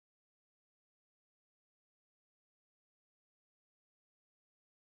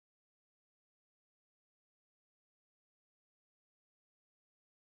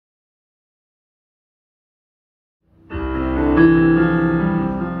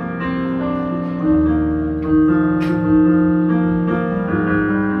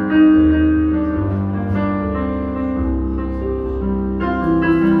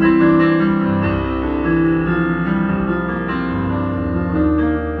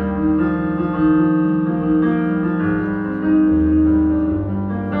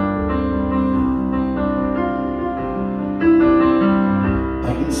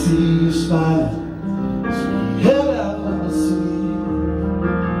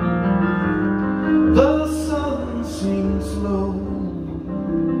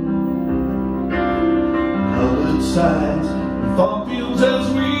sides and farm fields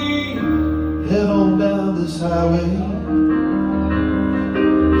as we head on down this highway.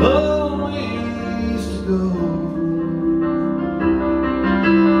 Long ways to go.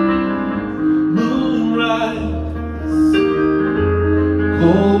 Moonrise,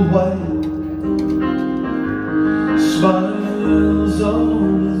 cold white, smiles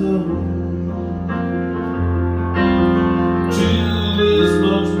on his own. Two is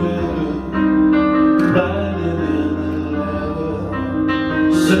much better, riding in the leather,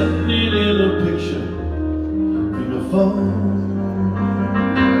 sending in a picture from your phone.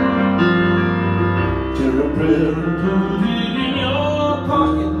 Tear a prayer and put it in your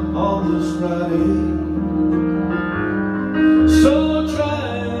pocket on this Friday. So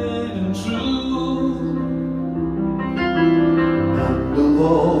tried and true, and of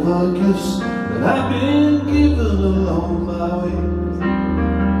all the gifts that I've been given along my way,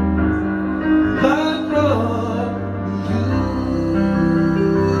 life brought you.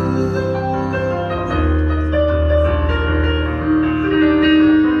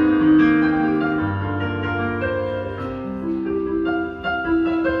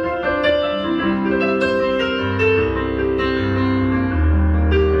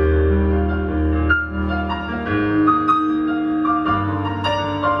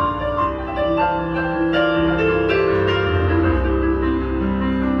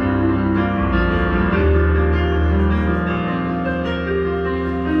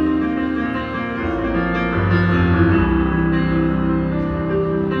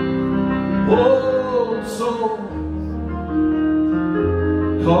 Old soul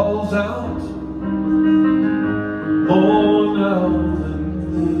calls out more now than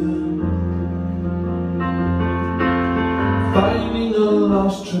then, finding a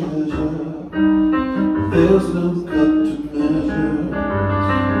lost treasure. There's no cup to measure.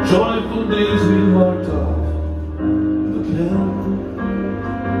 Joyful days we marked off with a pen.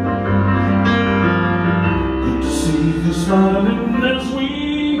 Good to see you smiling as we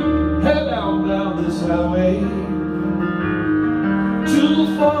head out down this highway to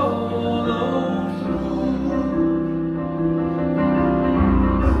follow through.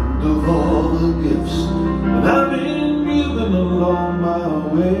 And of all the gifts that I've been given along my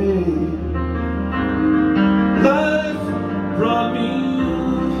way, life brought me you.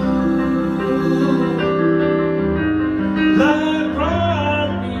 Life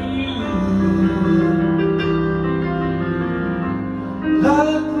brought me you.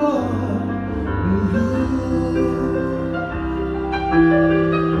 Life brought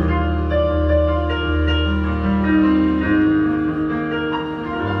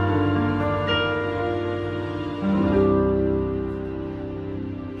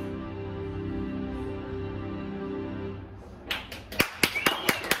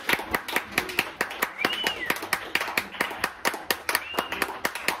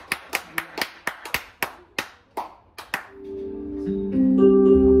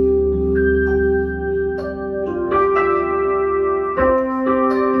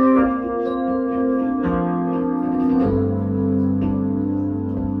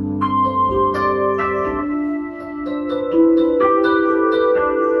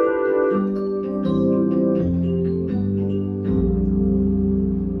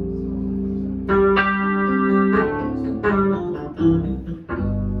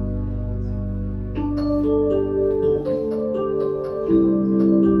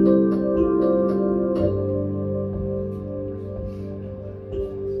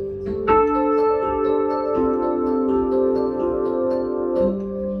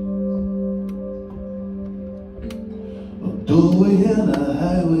doorway and a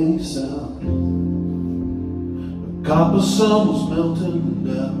highway sound. The copper sun was melting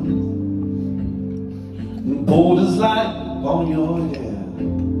down and poured his light upon your hair.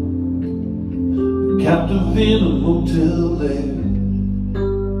 Captive in a motel there.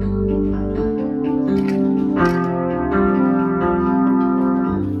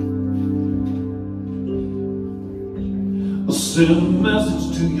 I'll send a message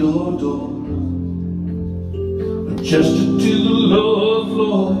to your door, a gesture to the lower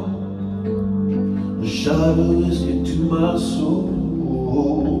floor, a shot of whiskey to my soul.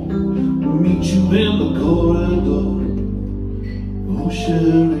 Meet you in the corridor, oh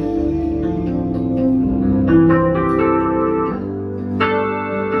Cherie.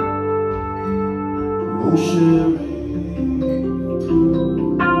 Oh Cherie.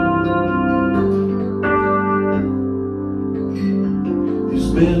 He's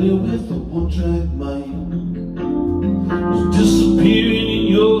barely with a one-track mind, was disappearing in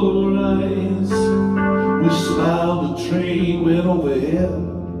your eyes. We smiled, the train went away.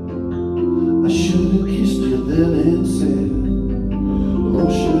 I should have kissed you then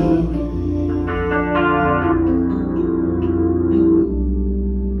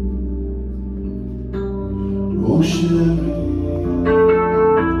Oh, Cherie.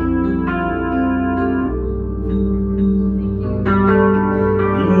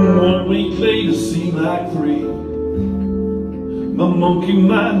 1 week later seemed like 3. My monkey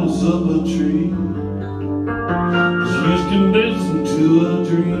mind was up a tree. She was condensed into a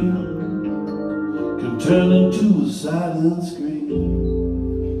dream, can turn into a silent scream.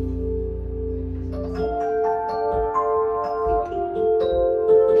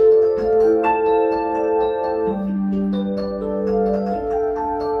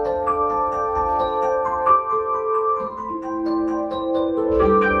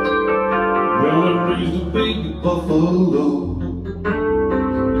 Well, I raised a baby buffalo,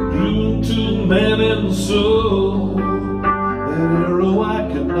 grew into a man and soul. That arrow I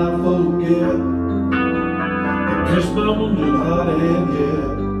cannot forget, it pierced my wounded heart and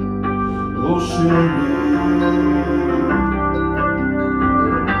head. Oh, Cherie.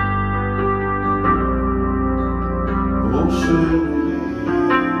 Oh, Cherie.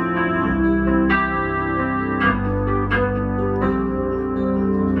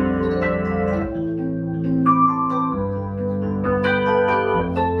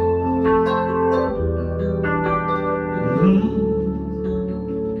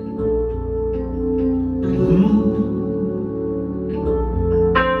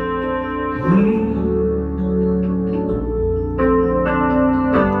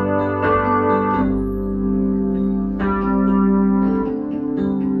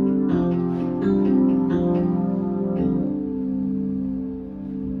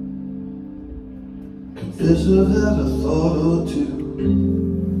 Confess I've had a thought or two.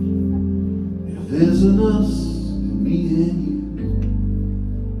 If isn't us, me and you.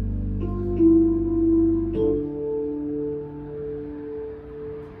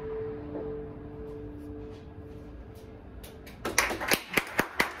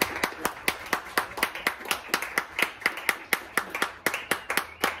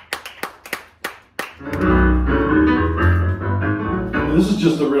 This is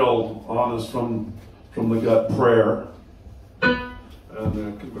just a real honest from the gut prayer, and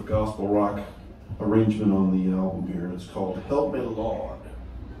kind of a gospel rock arrangement on the album here. It's called Help Me Lord.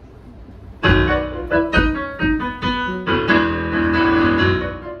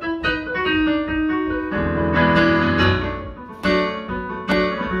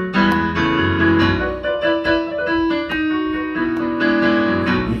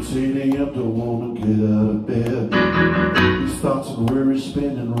 It's 8 a.m. to want to get out of bed. These thoughts and worries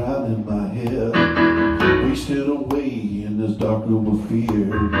spinning round in my head, wasted away in this dark room of fear.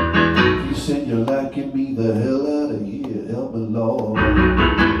 You send your light, get me the hell out of here. Help me, Lord.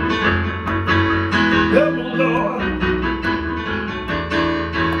 Help me, Lord.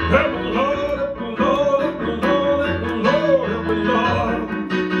 Help me, Lord. Help me, Lord. Help me, Lord. Help me, Lord. Help me, Lord.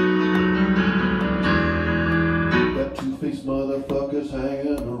 That two-faced motherfucker's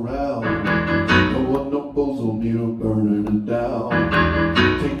hanging around. No one, no bozo near burning it down.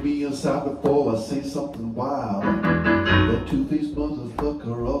 Take me inside before I say something wild. That two-faced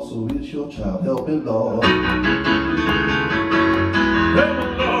motherfucker also is your child. Help me, Lord. Help me,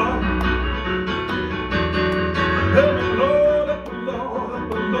 Lord. Help me, Lord. Help me, Lord. Help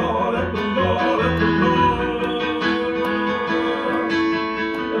me, Lord. Help me, Lord. Help me, Lord.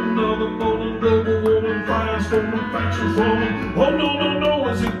 Another morning, global warming, firestorm, infections rolling. Oh, no, no, no,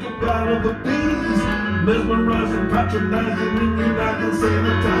 as it get blind of the bees. Mesmerizing, patronizing, immunizing,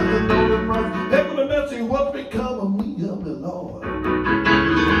 sanitizing, all them right. Heaven and earth, what's become of me? Help me, Lord.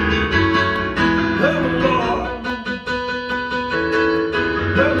 Help me, Lord.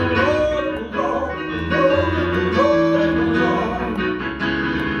 Help me, Lord. Lord, Lord, Lord, Lord.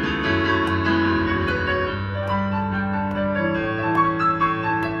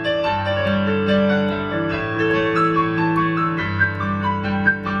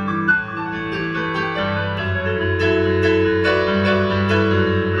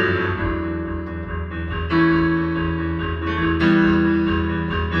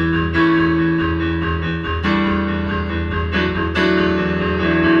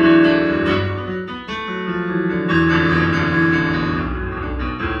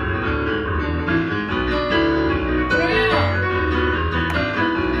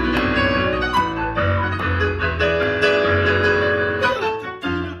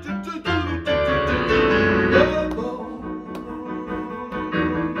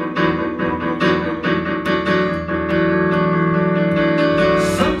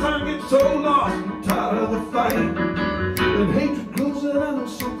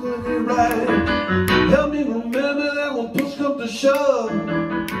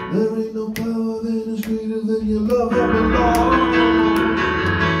 There ain't no power that is greater than your love. Help me, Lord.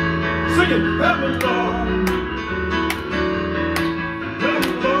 Sing it. Help me, Lord.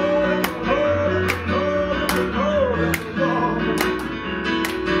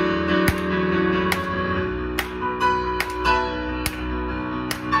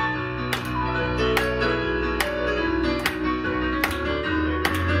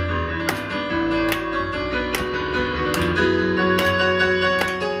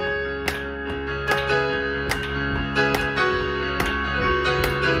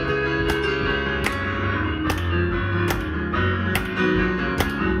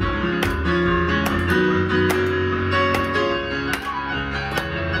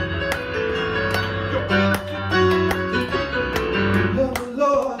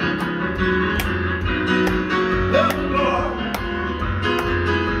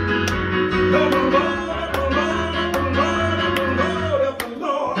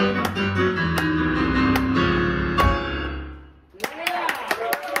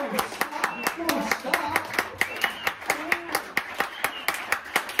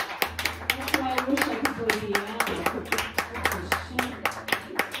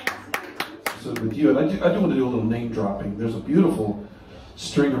 do want to do a little name dropping. There's a beautiful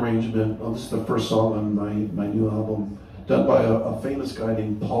string arrangement. Oh, this is the first song on my new album, done by a famous guy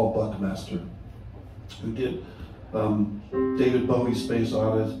named Paul Buckmaster, who did David Bowie's Space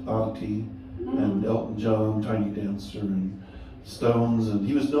Oddity and Elton John, Tiny Dancer, and Stones, and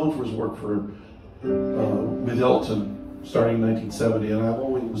he was known for his work with Elton starting in 1970, and I've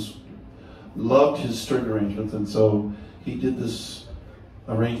always loved his string arrangements, and so he did this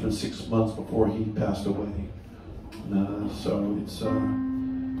arrangement 6 months before he passed away. So it's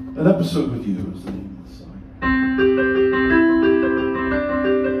An Episode With You is the name of the song.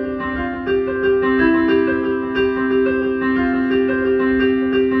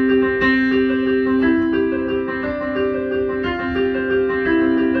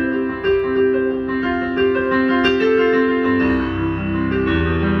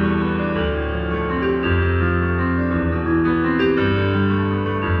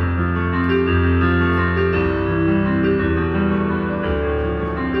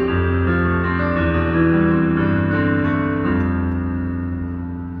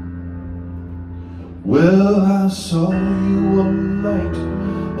 Well, I saw you one night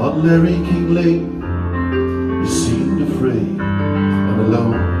on Larry King Lane. You seemed afraid and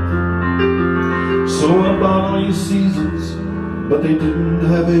alone. So I bought all your seasons, but they didn't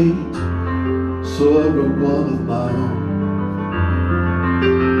have 8, so I wrote one of my own.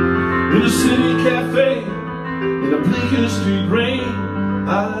 In a city cafe, in a bleaker street rain,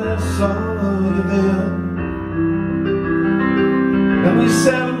 I saw you there. And we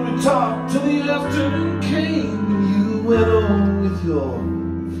sat and we talked till the afternoon came, and you went on with your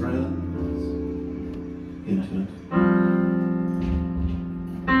friends. Intimate.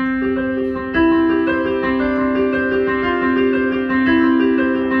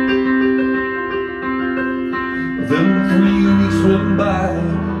 Then 3 weeks went by,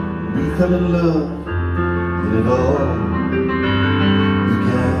 we fell in love, and it all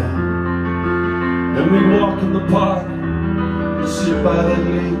began. And we'd walk in the park, sit by that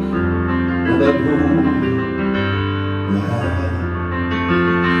lake and that moon you had.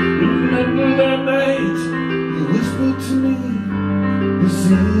 Remember that night you whispered to me, this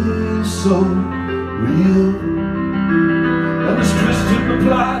is so real. And this twist in the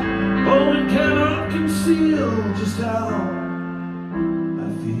plot, oh, it cannot conceal just how I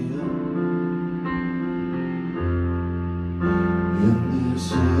feel. In this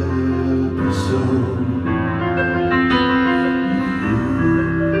episode,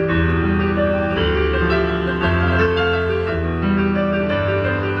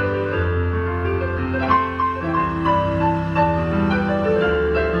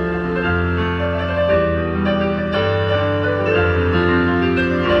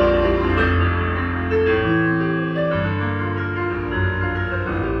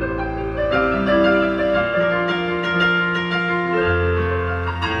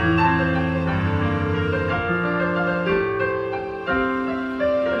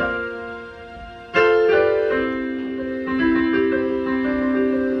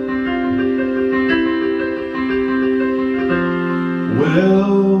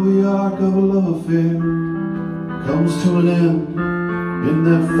 well, the arc of a love affair comes to an end in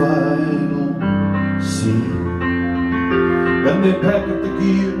that final scene. Then they pack up the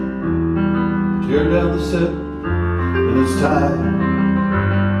gear, tear down the set, and it's time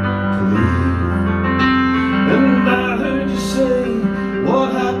to leave. And I heard you say, what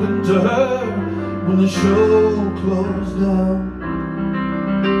happened to her when the show closed down?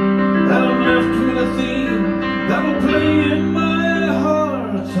 And I'm left with a theme that will play in my heart,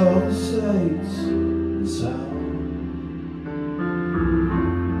 all the sights and sounds.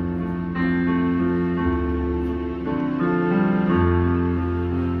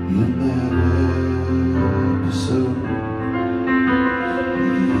 In that episode with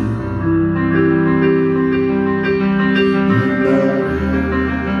you. In that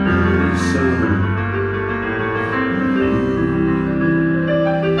episode with you.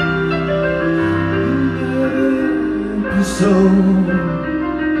 In that episode with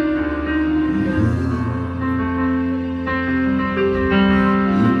you.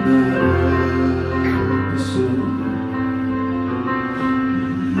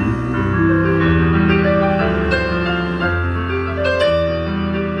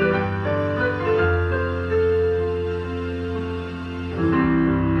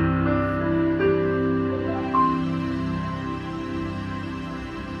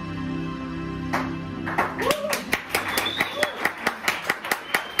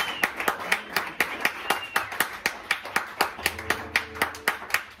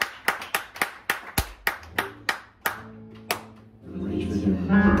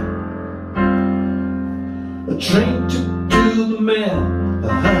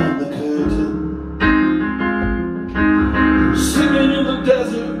 behind the curtain, singing in the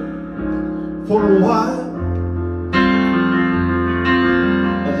desert for a while.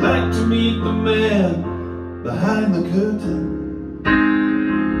 I'd like to meet the man behind the curtain.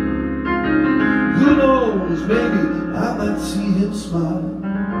 Who knows, maybe I might see him smile.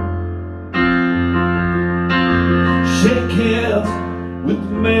 Shake hands with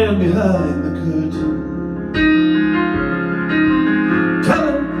the man behind the curtain. Tell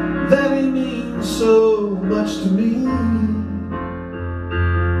him that he means so much to me.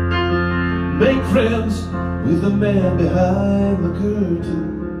 Make friends with the man behind the curtain.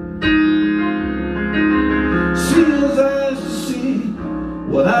 See his eyes to see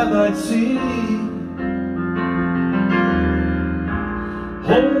what I might see.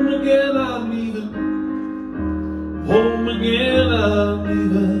 Home again I'm leaving. Home again I'm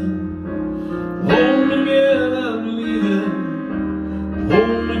leaving. Home again I'm leaving.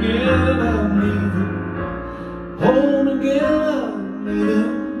 Home again I'm leaving. Home again I'm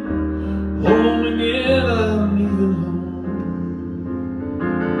leaving. Home again I'm leaving home.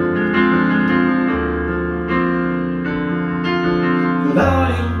 But I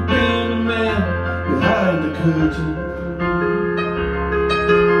ain't been a man behind the curtain.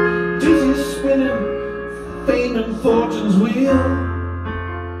 Dizzy spinning fame and fortune's wheel.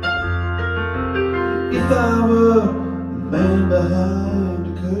 If I were a man behind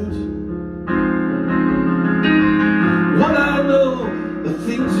the curtain, would I know the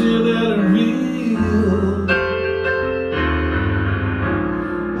things here that are real?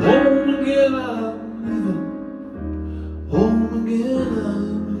 Home again I'm leaving. Home again I'm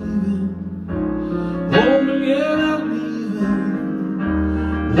leaving. Home again I'm leaving.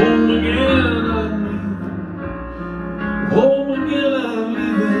 Home again I'm leaving. Home again I'm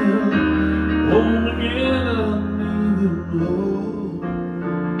leaving. Home again I'm leaving. Oh.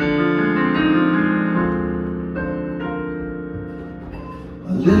 A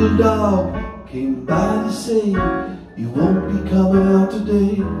little dog came by to say, you won't be coming out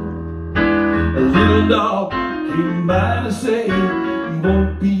today. A little dog came by to say, you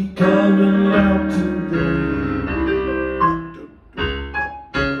won't be coming out today.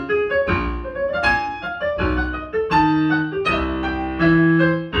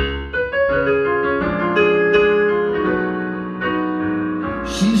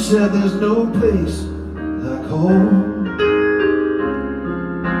 She said there's no place like home,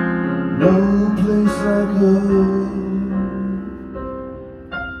 no place like home.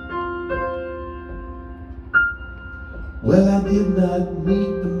 Well, I did not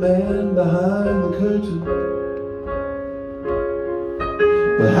meet the man behind the curtain.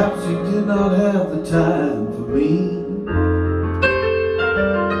 Perhaps he did not have the time for me.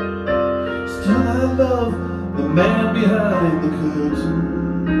 Still I love the man behind the curtain.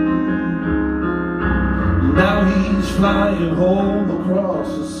 Now he's flying home across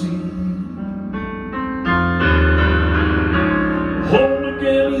the sea. Home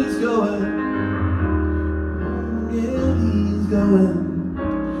again he's going. Home again he's going.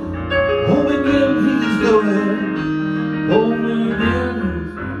 Home again he's going. Home again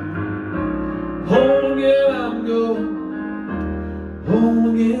he's going. Home again I'm going. Home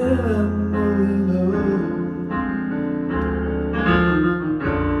again I'm going home.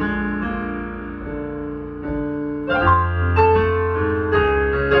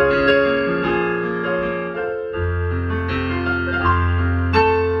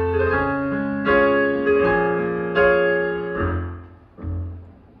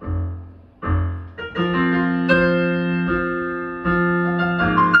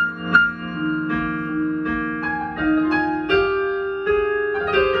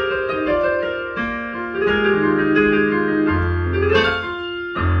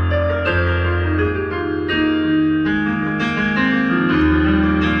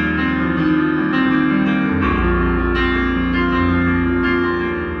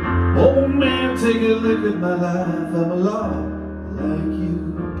 Take a look at my life, I'm a lot like you.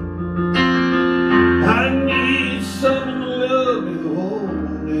 I need someone to love me the whole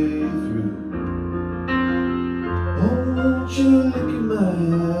day through. Oh, won't you look in my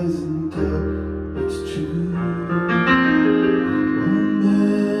eyes and tell it's true? Oh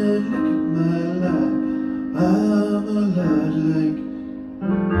man, look at my life, I'm a lot like you.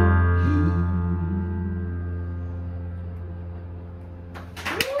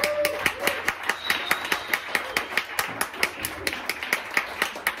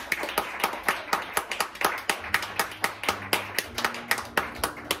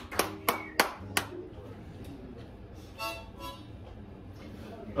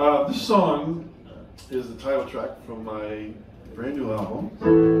 This song is the title track from my brand new album.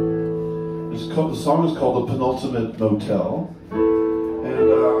 The song is called The Penultimate Motel.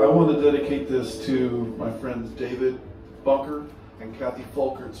 And I want to dedicate this to my friends David Bunker and Kathy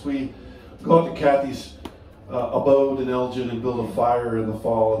Folkerts. We go out to Kathy's abode in Elgin and build a fire in the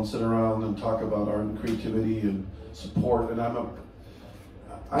fall and sit around and talk about art and creativity and support. And I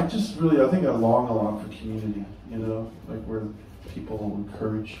think I long a lot for community, you know, like where people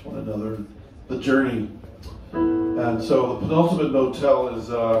encourage one another, the journey. And so The Penultimate Motel is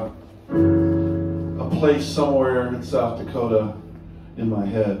a place somewhere in South Dakota in my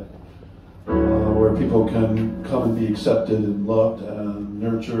head where people can come and be accepted and loved and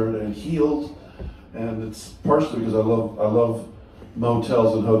nurtured and healed. And it's partially because I love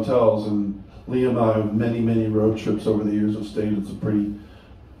motels and hotels, and Liam and I have many road trips over the years. Have stayed in some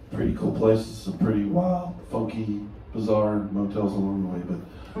pretty cool places, some pretty wild, funky, bizarre motels along the way. But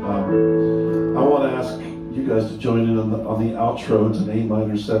I want to ask you guys to join in on the outro. It's an A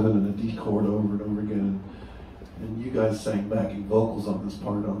minor 7 and a D chord over and over again. And you guys sang backing vocals on this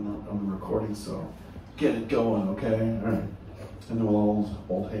part on the recording, so get it going, okay? All right. And then we'll all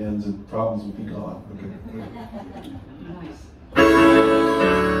hold hands and problems will be gone. Okay.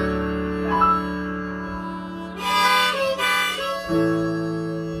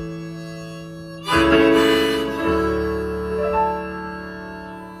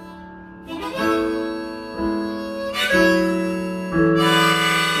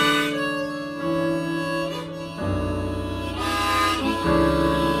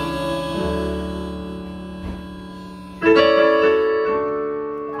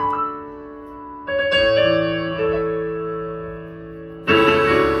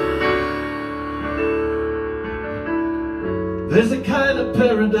 There's a kind of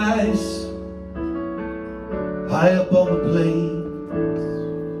paradise high up on the plains,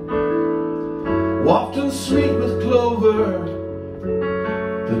 wafting sweet with clover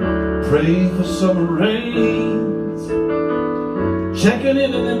that pray for summer rains, checking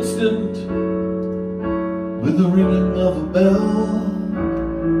in an instant with the ringing of a bell,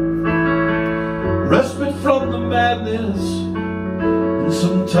 respite from the madness and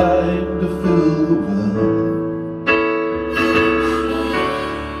some time to fill the well.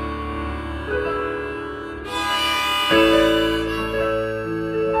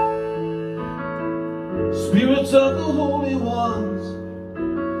 Spirits of the holy ones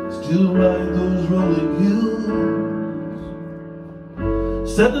still ride those rolling hills,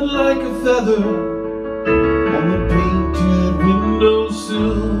 settling like a feather on the painted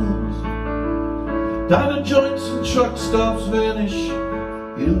windowsills. Diner joints and truck stops vanish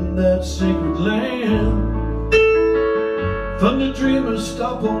in that sacred land. Thunder dreamers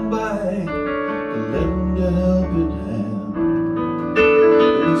stop on by to lend a helping hand.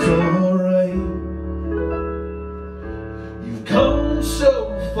 And it's alright, you've come so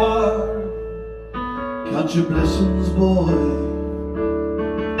far. Count your blessings, boy,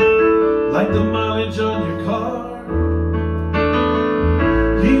 like the mileage on your car.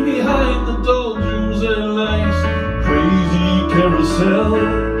 Leave behind the doldrums and life's crazy carousel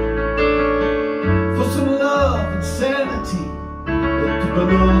for some love and sanity at the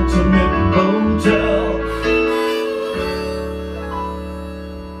penultimate motel.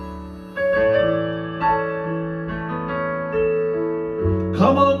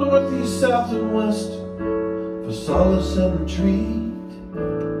 Come on northeast, south and west for solace and retreat.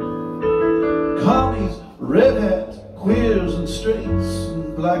 Commies, red hat, queers and straights,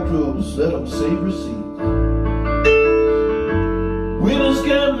 and black robes, let them save receipts. Winners,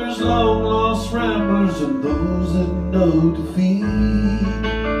 gamblers, long lost ramblers, and those that know defeat.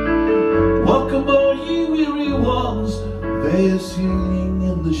 Welcome all ye weary ones, there's healing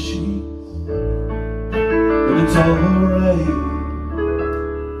in the sheets. And it's alright,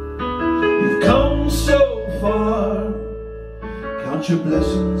 you've come so far. Count your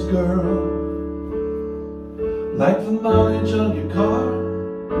blessings, girl, like the mileage on your car.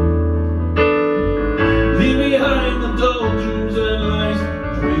 Leave behind the doldrums and life's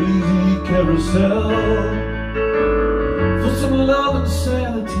crazy carousel for some love and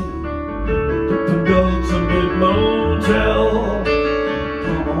sanity at the penultimate motel.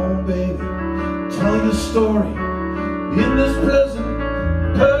 Come on, baby, tell your story in this pleasant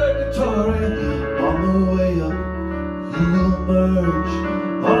purgatory. On the way up, you'll merge.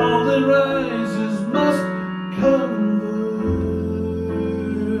 All that rises must converge.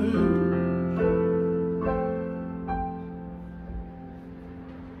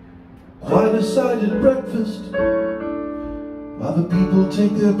 Quite a sight at breakfast while the people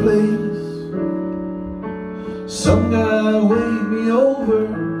take their place. Some guy waved me over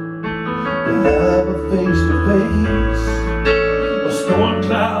to have a face-to-face. storm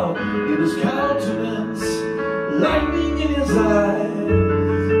cloud in his countenance, lightning in his eyes.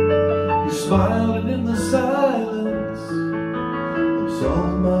 He smiled, and in the silence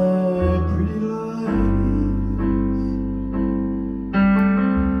absolved my pretty lies.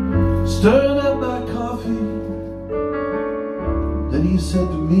 Stirred up my coffee, then he said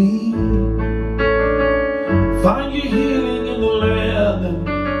to me, find your healing in the land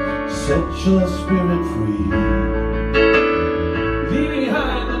and set your spirit free. Leave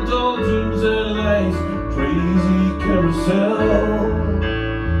behind the doldrums and life's crazy carousel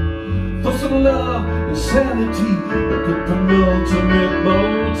for some love and sanity at the penultimate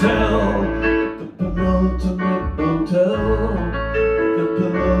motel. The penultimate motel. The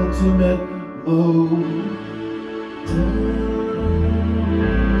penultimate motel.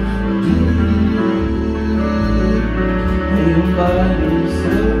 Find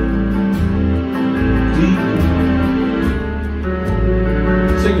yourself deep.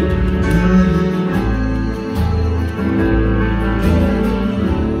 Sing it.